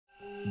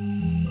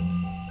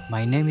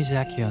My name is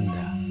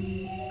Onda,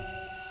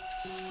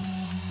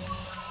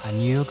 a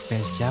New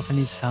York-based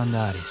Japanese sound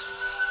artist.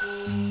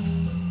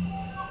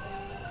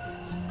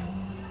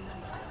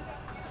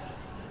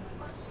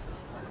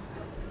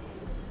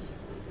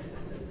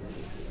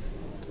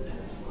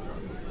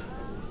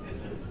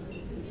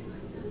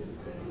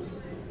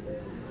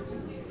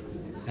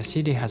 The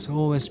city has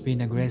always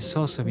been a great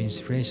source of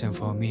inspiration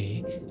for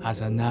me as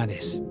an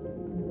artist.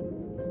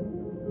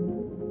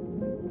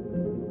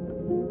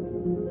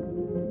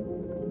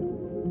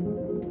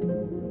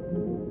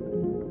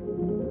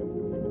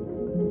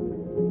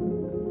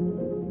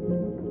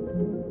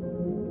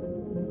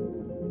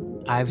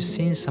 I've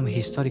seen some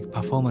historic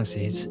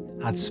performances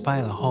at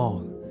Spiral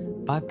Hall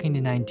back in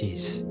the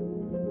 90s.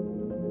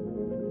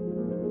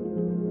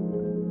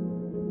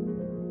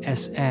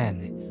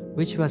 SN,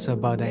 which was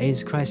about the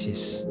AIDS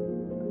crisis,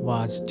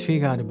 was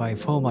triggered by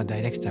former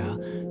director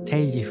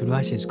Teiji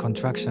Furuhashi's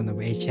contraction of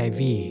HIV.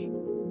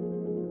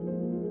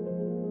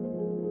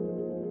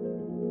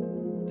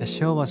 The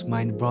show was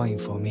mind-blowing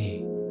for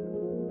me.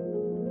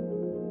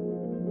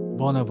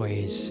 Bonobo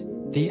is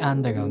the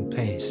underground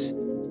place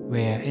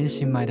where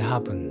anything might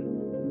happen.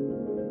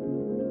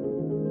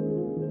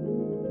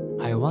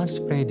 I once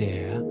played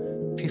there,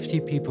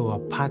 50 people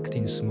were packed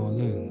in a small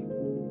room.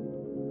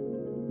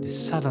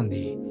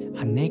 Suddenly,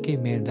 a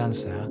naked male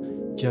dancer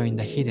joined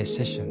the heated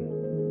session.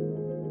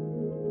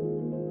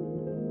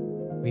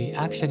 We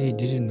actually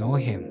didn't know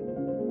him,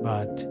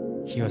 but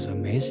he was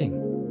amazing.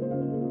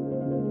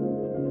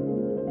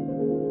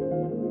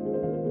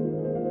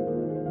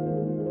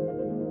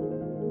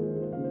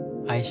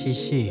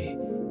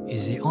 ICC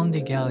is the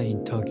only gallery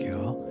in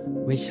Tokyo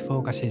which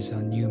focuses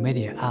on new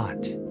media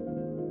art.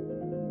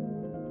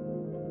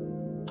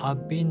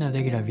 I've been a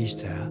regular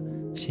visitor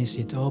since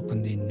it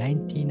opened in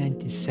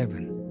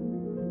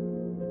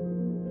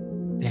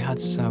 1997. They had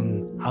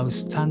some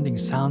outstanding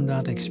sound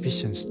art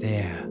exhibitions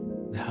there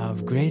that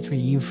have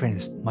greatly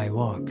influenced my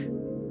work.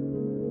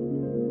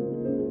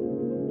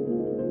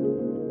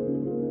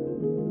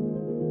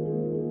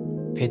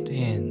 Pit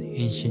Inn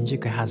in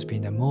Shinjuku has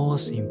been the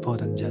most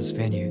important jazz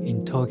venue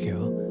in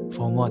Tokyo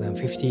for more than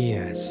 50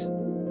 years.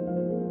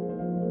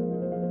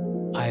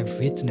 I've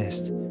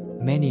witnessed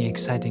many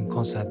exciting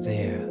concerts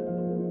there,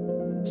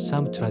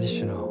 some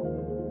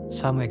traditional,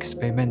 some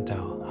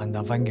experimental and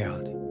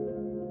avant-garde.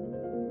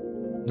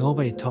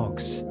 Nobody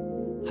talks,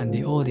 and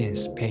the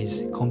audience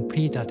pays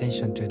complete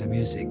attention to the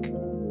music.